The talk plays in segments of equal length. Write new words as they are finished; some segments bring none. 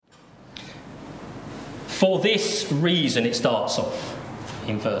For this reason, it starts off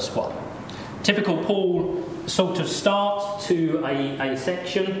in verse 1. Typical Paul sort of start to a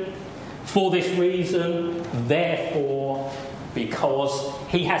section. For this reason, therefore, because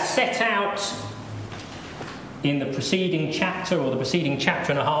he has set out in the preceding chapter or the preceding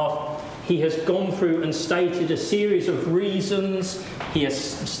chapter and a half, he has gone through and stated a series of reasons. He has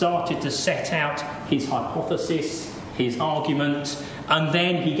started to set out his hypothesis, his argument, and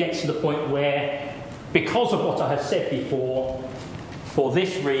then he gets to the point where, because of what I have said before, for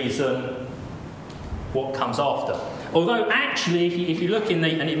this reason, what comes after. Although actually, if you look in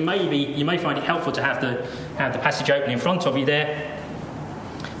the, and you may find it helpful to have the passage open in front of you there,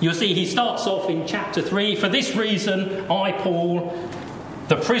 you'll see he starts off in chapter 3, for this reason, I, Paul,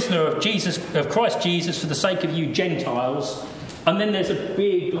 the prisoner of Christ Jesus, for the sake of you Gentiles, and then there's a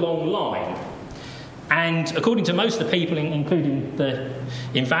big long line. And according to most of the people, including the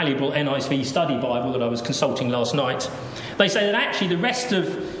invaluable NIV study Bible that I was consulting last night, they say that actually the rest of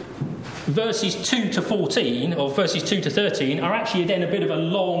verses 2 to 14, or verses 2 to 13, are actually then a bit of a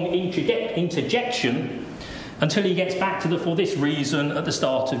long interjection until he gets back to the for this reason at the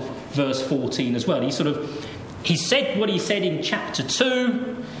start of verse 14 as well. He said what he said in chapter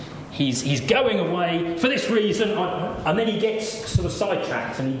 2, he's going away for this reason, and then he gets sort of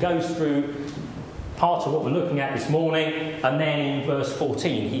sidetracked and he goes through part of what we're looking at this morning, and then in verse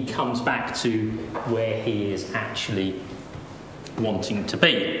 14 he comes back to where he is actually wanting to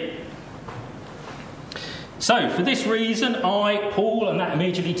be. So, for this reason, I, Paul, and that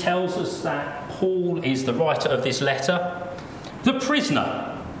immediately tells us that Paul is the writer of this letter, the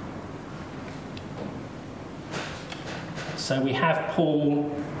prisoner. So we have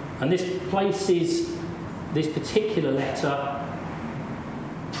Paul, and this places this particular letter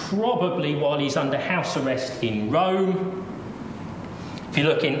probably while he's under house arrest in Rome. If you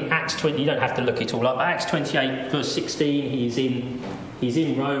look in Acts 20, you don't have to look it all up, but Acts 28, verse 16, he's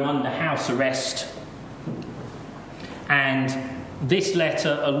in Rome under house arrest. And this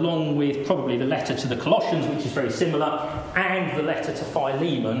letter, along with probably the letter to the Colossians, which is very similar, and the letter to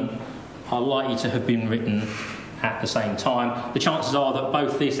Philemon, are likely to have been written at the same time. The chances are that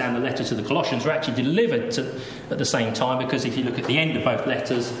both this and the letter to the Colossians were actually delivered at the same time, because if you look at the end of both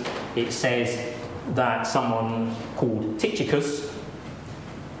letters, it says that someone called Tychicus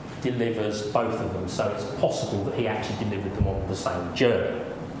delivers both of them. So it's possible that he actually delivered them on the same journey.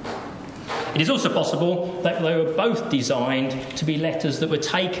 It is also possible that they were both designed to be letters that were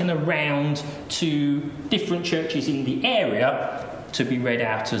taken around to different churches in the area to be read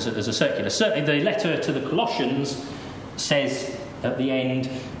out as a circular. Certainly the letter to the Colossians says at the end,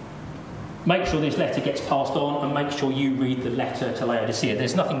 make sure this letter gets passed on and make sure you read the letter to Laodicea.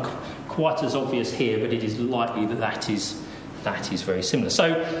 There's nothing quite as obvious here, but it is likely that is very similar.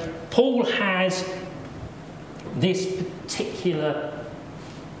 So Paul has this particular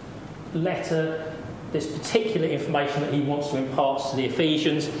letter, this particular information that he wants to impart to the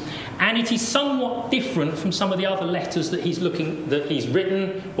Ephesians, and it is somewhat different from some of the other letters that he's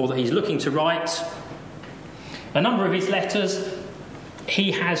written or that he's looking to write. A number of his letters,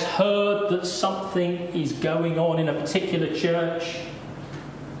 he has heard that something is going on in a particular church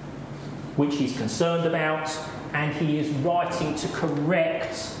which he's concerned about, and he is writing to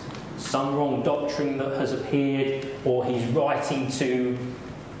correct some wrong doctrine that has appeared, or he's writing to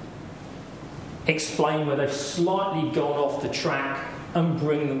explain where they've slightly gone off the track and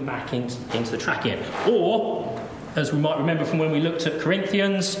bring them back into the track again. Or, as we might remember from when we looked at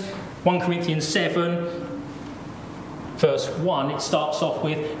Corinthians, 1 Corinthians 7, verse 1, it starts off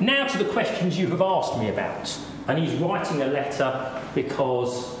with, now to the questions you have asked me about. And he's writing a letter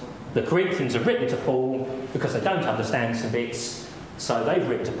because the Corinthians have written to Paul because they don't understand some bits. So they've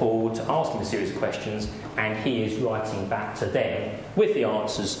written to Paul to ask him a series of questions, and he is writing back to them with the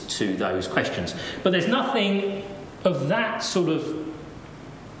answers to those questions. But there's nothing of that sort of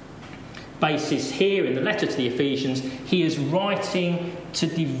basis here in the letter to the Ephesians. He is writing to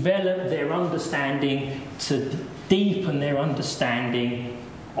develop their understanding, to deepen their understanding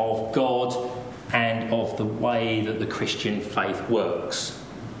of God and of the way that the Christian faith works.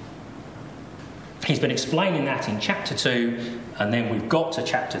 He's been explaining that in chapter 2, and then we've got to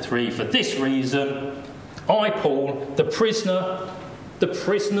chapter 3. For this reason, I, Paul, the prisoner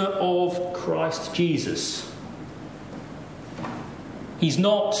of Christ Jesus. He's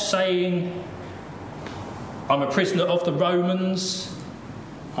not saying, I'm a prisoner of the Romans,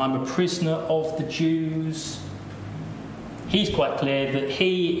 I'm a prisoner of the Jews. He's quite clear that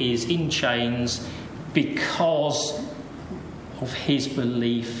he is in chains because of his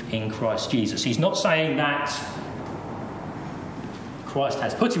belief in Christ Jesus. He's not saying that Christ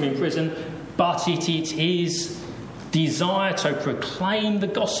has put him in prison, but it is desire to proclaim the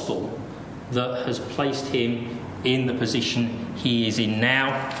gospel that has placed him in the position he is in now.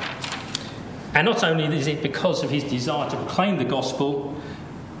 And not only is it because of his desire to proclaim the gospel,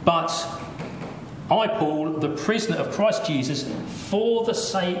 but I, Paul, the prisoner of Christ Jesus, for the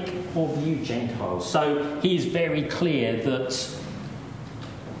sake of you Gentiles. So he is very clear that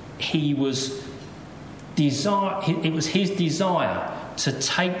it was his desire to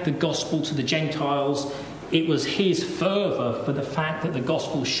take the gospel to the Gentiles. It was his fervour for the fact that the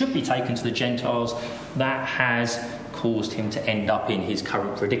gospel should be taken to the Gentiles that has caused him to end up in his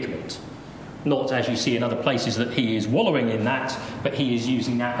current predicament. Not, as you see in other places, that he is wallowing in that, but he is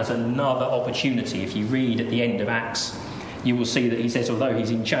using that as another opportunity. If you read at the end of Acts, you will see that he says, although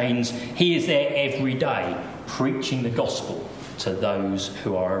he's in chains, he is there every day preaching the gospel to those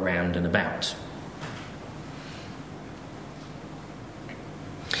who are around and about.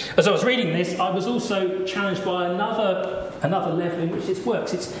 As I was reading this, I was also challenged by another level in which this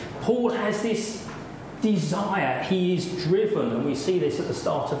works. Paul has this desire. He is driven, and we see this at the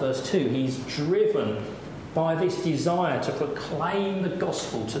start of verse 2. He's driven by this desire to proclaim the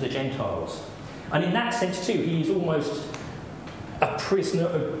gospel to the Gentiles. And in that sense too, he is almost a prisoner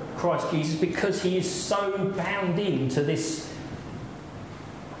of Christ Jesus, because he is so bound into this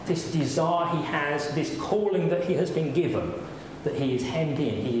desire he has, this calling that he has been given, that he is hemmed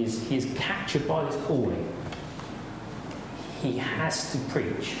in, he is captured by this calling. He has to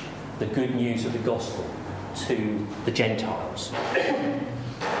preach the good news of the gospel to the Gentiles.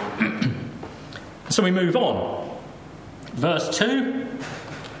 So we move on. Verse 2.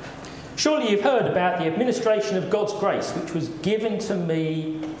 Surely you've heard about the administration of God's grace, which was given to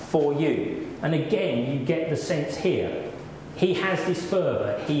me for you. And again, you get the sense here. He has this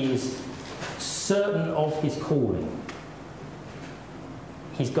fervour. He is certain of his calling.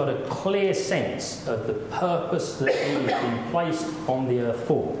 He's got a clear sense of the purpose that he has been placed on the earth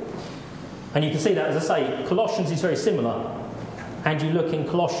for. And you can see that, as I say, Colossians is very similar. And you look in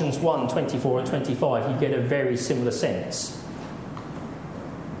Colossians 1, 24 and 25, you get a very similar sense.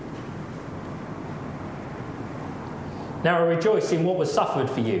 Now I rejoice in what was suffered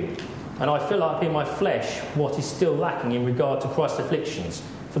for you, and I fill up in my flesh what is still lacking in regard to Christ's afflictions,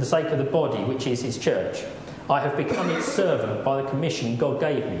 for the sake of the body, which is his church. I have become its servant by the commission God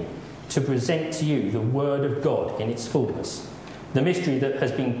gave me, to present to you the word of God in its fullness, the mystery that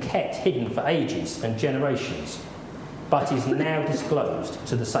has been kept hidden for ages and generations, but is now disclosed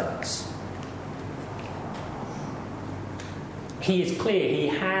to the saints. He is clear, he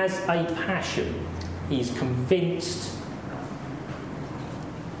has a passion, he is convinced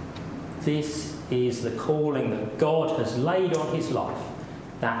this is the calling that God has laid on his life,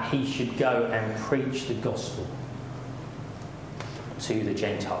 that he should go and preach the gospel to the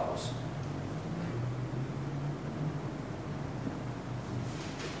Gentiles.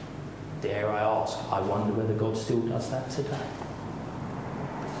 Dare I ask, I wonder whether God still does that today.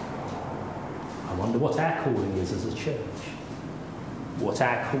 I wonder what our calling is as a church, what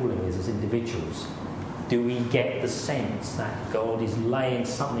our calling is as individuals. Do we get the sense that God is laying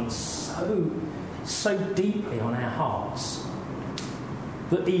something so deeply on our hearts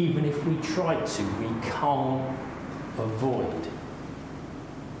that even if we try to, we can't avoid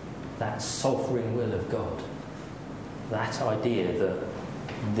that sovereign will of God, that idea that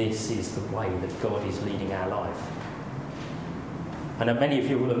this is the way that God is leading our life. I know many of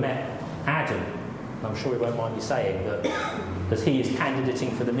you will have met Adam, and I'm sure he won't mind me saying that as he is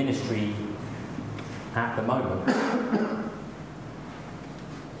candidating for the ministry at the moment,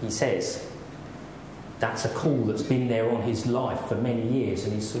 he says that's a call that's been there on his life for many years,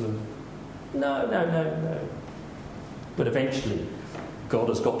 and he's sort of, no. But eventually, God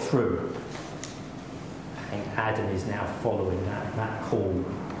has got through, and Adam is now following that call,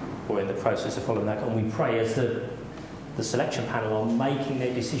 or in the process of following that call. And we pray, as the selection panel are making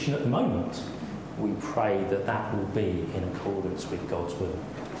their decision at the moment, we pray that that will be in accordance with God's will.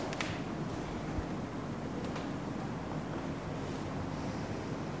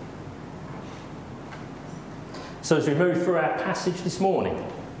 So as we move through our passage this morning,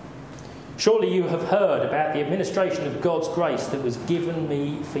 surely you have heard about the administration of God's grace that was given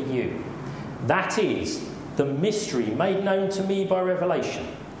me for you. That is the mystery made known to me by revelation,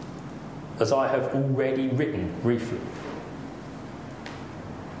 as I have already written briefly.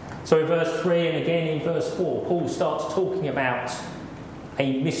 So in verse 3 and again in verse 4, Paul starts talking about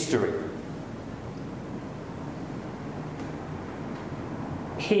a mystery.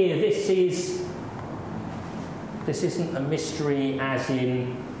 Here, this isn't a mystery as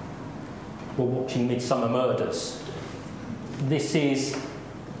in we're watching Midsummer Murders. This is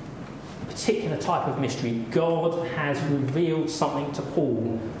particular type of mystery. God has revealed something to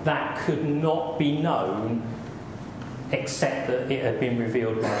Paul that could not be known except that it had been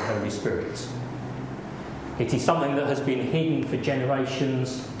revealed by the Holy Spirit. It is something that has been hidden for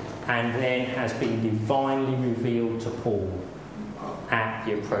generations and then has been divinely revealed to Paul at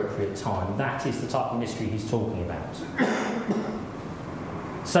the appropriate time. That is the type of mystery he's talking about.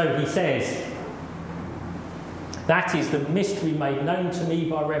 So he says, that is the mystery made known to me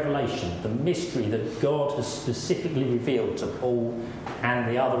by revelation, the mystery that God has specifically revealed to Paul and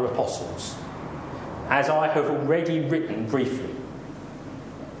the other apostles, as I have already written briefly.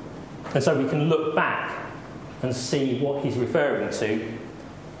 And so we can look back and see what he's referring to.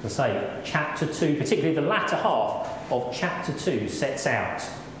 And say, chapter 2, particularly the latter half of chapter 2, sets out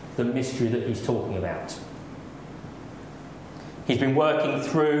the mystery that he's talking about. He's been working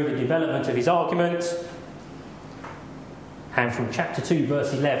through the development of his argument, and from chapter 2,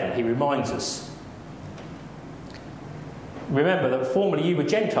 verse 11, he reminds us, remember that formerly you were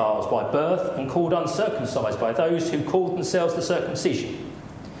Gentiles by birth and called uncircumcised by those who called themselves the circumcision.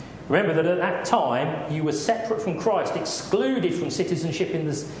 Remember that at that time you were separate from Christ, excluded from citizenship in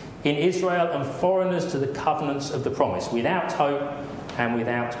Israel and foreigners to the covenants of the promise, without hope and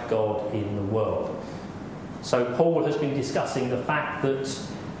without God in the world. So Paul has been discussing the fact that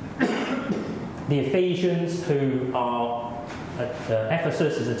the Ephesians, who are at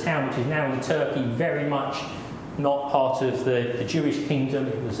Ephesus, is a town which is now in Turkey, very much not part of the Jewish kingdom.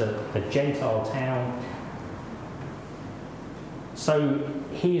 It was a Gentile town. So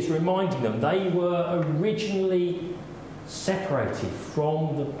he is reminding them they were originally separated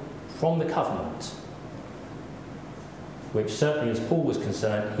from the covenant, which certainly, as Paul was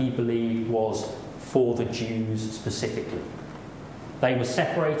concerned, he believed was for the Jews specifically. They were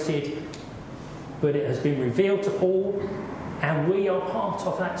separated, but it has been revealed to Paul, and we are part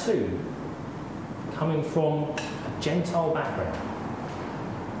of that too, coming from a Gentile background.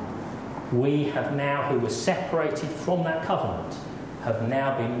 We have now, who were separated from that covenant, have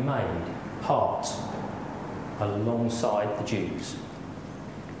now been made part alongside the Jews.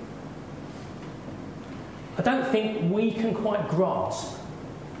 I don't think we can quite grasp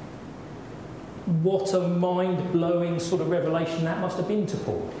what a mind-blowing sort of revelation that must have been to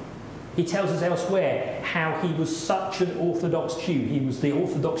Paul. He tells us elsewhere how he was such an Orthodox Jew. He was the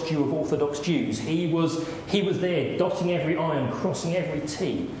Orthodox Jew of Orthodox Jews. He was there, dotting every I and crossing every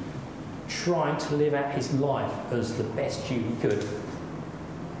T, trying to live out his life as the best Jew he could.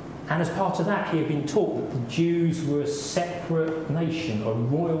 And as part of that, he had been taught that the Jews were a separate nation, a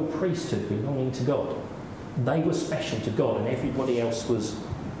royal priesthood belonging to God. They were special to God, and everybody else was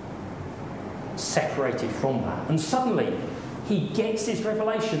separated from that. And suddenly, he gets this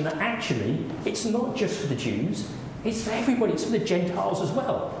revelation that actually, it's not just for the Jews, it's for everybody, it's for the Gentiles as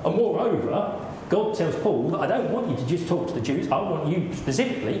well. And moreover, God tells Paul that I don't want you to just talk to the Jews, I want you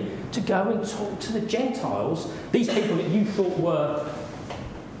specifically to go and talk to the Gentiles, these people that you thought were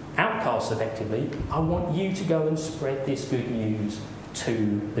outcasts effectively. I want you to go and spread this good news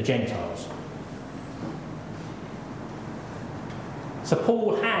to the Gentiles. So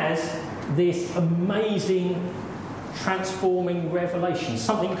Paul has this amazing transforming revelation,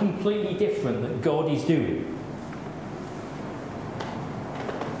 something completely different that God is doing.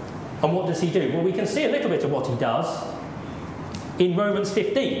 And what does he do? Well, we can see a little bit of what he does in Romans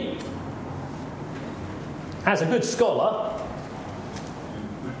 15. As a good scholar,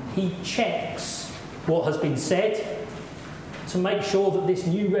 he checks what has been said to make sure that this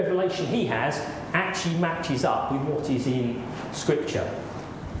new revelation he has actually matches up with what is in Scripture.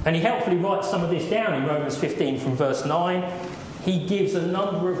 And he helpfully writes some of this down in Romans 15 from verse 9. He gives a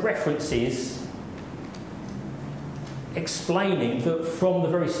number of references explaining that from the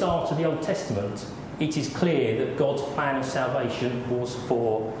very start of the Old Testament, it is clear that God's plan of salvation was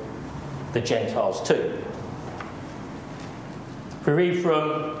for the Gentiles too. If we read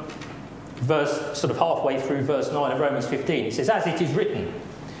from verse, sort of halfway through verse 9 of Romans 15, it says, "As it is written,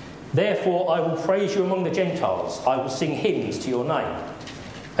 therefore I will praise you among the Gentiles, I will sing hymns to your name."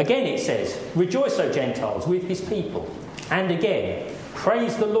 Again it says, "Rejoice, O Gentiles, with his people." And again,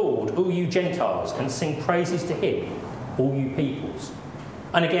 "Praise the Lord, all you Gentiles, and sing praises to him, all you peoples."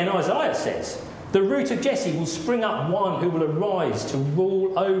 And again Isaiah says, "The root of Jesse will spring up one who will arise to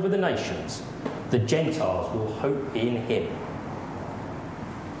rule over the nations. The Gentiles will hope in him."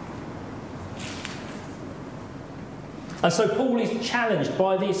 And so Paul is challenged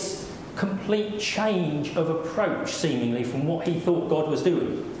by this complete change of approach, seemingly, from what he thought God was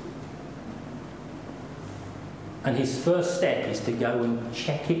doing. And his first step is to go and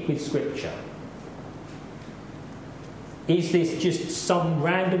check it with Scripture. Is this just some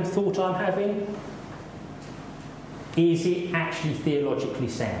random thought I'm having? Is it actually theologically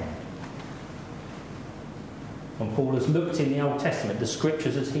sound? And Paul has looked in the Old Testament, the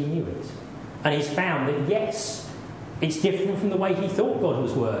scriptures as he knew it, and he's found that yes, it's different from the way he thought God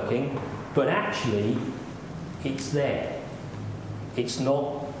was working, but actually it's there. It's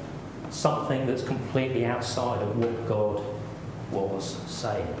not something that's completely outside of what God was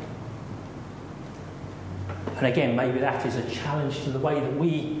saying. And again, maybe that is a challenge to the way that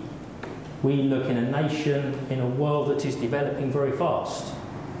we look in a nation, in a world that is developing very fast.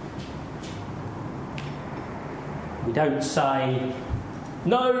 We don't say,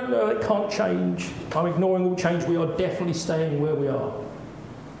 no, it can't change. I'm ignoring all change. We are definitely staying where we are.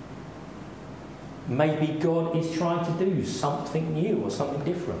 Maybe God is trying to do something new or something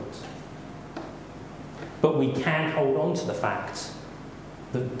different. But we can hold on to the fact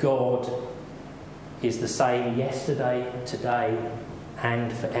that God is the same yesterday, today,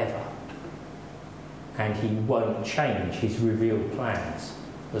 and forever. And he won't change his revealed plans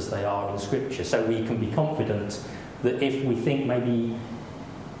as they are in Scripture. So we can be confident that if we think maybe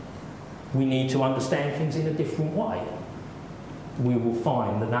we need to understand things in a different way, we will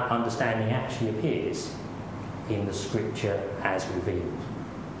find that understanding actually appears in the Scripture as revealed.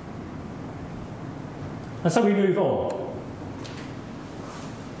 And so we move on.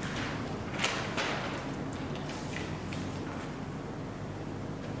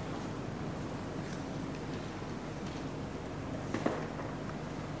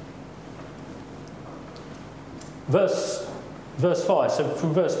 Verse 5, so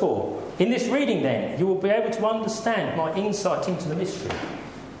from verse 4. In this reading then, you will be able to understand my insight into the mystery.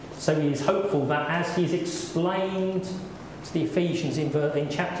 So he is hopeful that as he's explained to the Ephesians in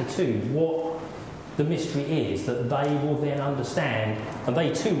chapter 2 what the mystery is, that they will then understand, and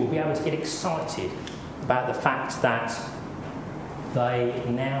they too will be able to get excited about the fact that they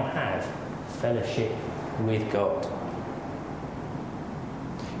now have fellowship with God,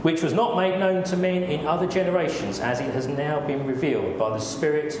 which was not made known to men in other generations, as it has now been revealed by the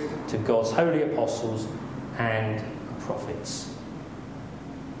Spirit to God's holy apostles and prophets.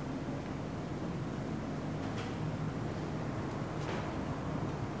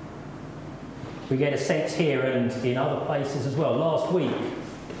 We get a sense here and in other places as well. Last week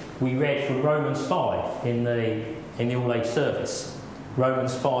we read from Romans 5 in the all-age service.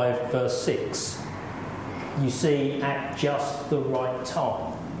 Romans 5 verse 6. You see, at just the right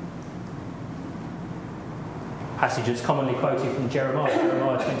time. Passage that's commonly quoted from Jeremiah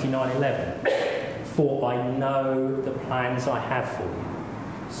 29:11. For I know the plans I have for you,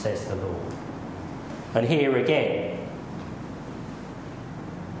 says the Lord. And here again,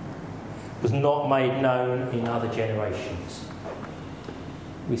 was not made known in other generations.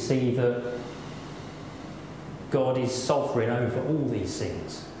 We see that God is sovereign over all these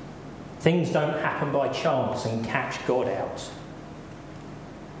things. Things don't happen by chance and catch God out.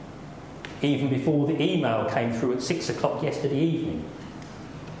 Even before the email came through at 6 o'clock yesterday evening,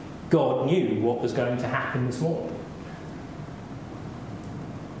 God knew what was going to happen this morning.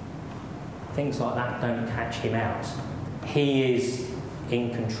 Things like that don't catch him out. He is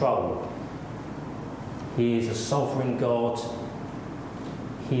in control. He is a sovereign God.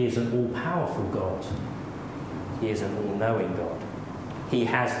 He is an all-powerful God. He is an all-knowing God. He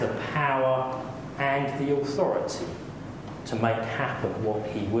has the power and the authority to make happen what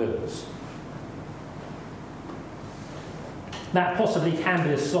he wills. That possibly can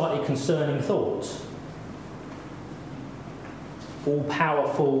be a slightly concerning thought.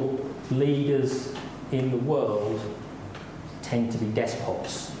 All-powerful leaders in the world tend to be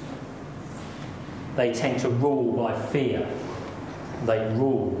despots. They tend to rule by fear. They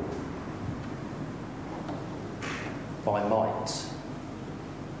rule by might.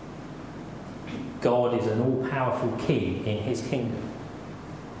 God is an all-powerful king in his kingdom.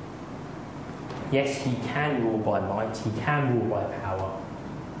 Yes, he can rule by might, he can rule by power,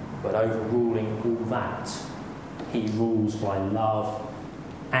 but overruling all that, he rules by love,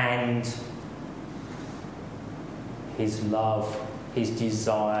 and his love, his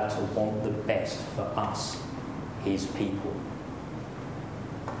desire to want the best for us, his people.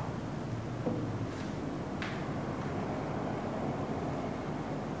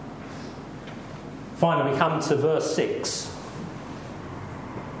 Finally, we come to verse 6.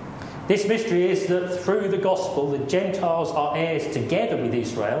 This mystery is that through the gospel, the Gentiles are heirs together with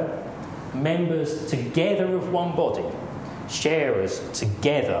Israel, members together of one body, sharers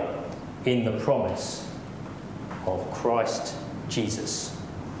together in the promise of Christ Jesus.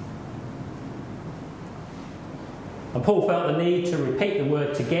 And Paul felt the need to repeat the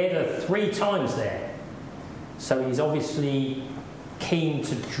word together 3 times there. So he's obviously keen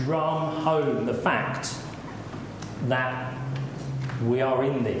to drum home the fact that we are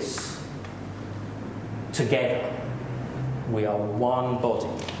in this together. We are one body.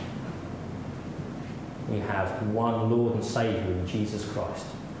 We have one Lord and Saviour in Jesus Christ,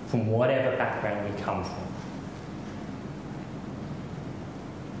 from whatever background we come from.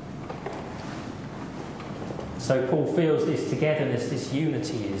 So Paul feels this togetherness, this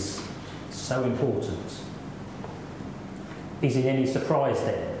unity is so important. Is it any surprise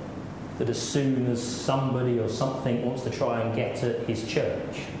then that as soon as somebody or something wants to try and get at his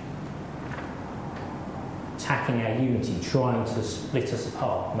church, attacking our unity, trying to split us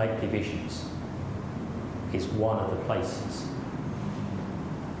apart, make divisions, is one of the places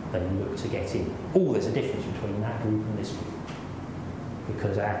they look to get in? Oh, there's a difference between that group and this group,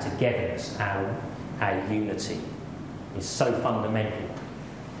 because our togetherness, our unity is so fundamental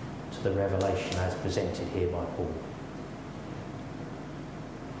to the revelation as presented here by Paul.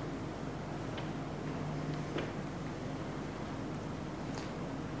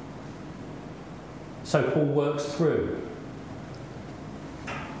 So Paul works through.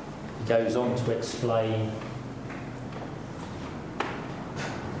 He goes on to explain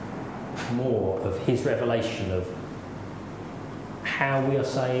more of his revelation of how we are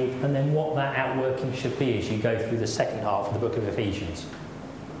saved, and then what that outworking should be as you go through the second half of the book of Ephesians.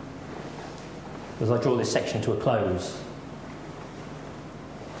 As I draw this section to a close,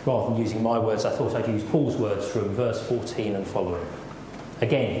 rather than using my words, I thought I'd use Paul's words from verse 14 and following.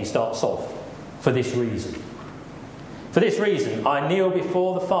 Again, he starts off, for this reason. For this reason, I kneel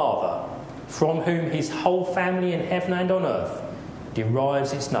before the Father, from whom his whole family in heaven and on earth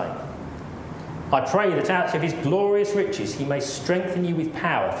derives its name. I pray that out of his glorious riches he may strengthen you with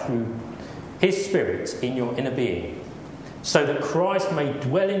power through his Spirit in your inner being, so that Christ may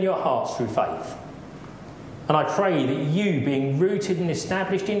dwell in your hearts through faith. And I pray that you, being rooted and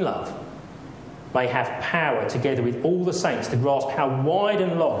established in love, may have power together with all the saints to grasp how wide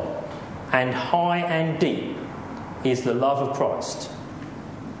and long and high and deep is the love of Christ,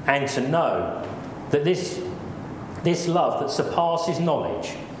 and to know that this love that surpasses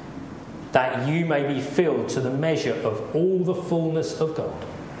knowledge, that you may be filled to the measure of all the fullness of God.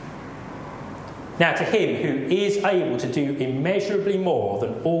 Now to him who is able to do immeasurably more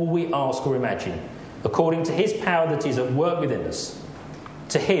than all we ask or imagine, according to his power that is at work within us,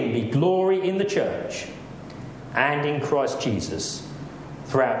 to him be glory in the church and in Christ Jesus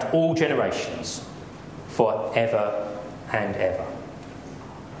throughout all generations, forever and ever.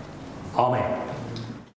 Amen.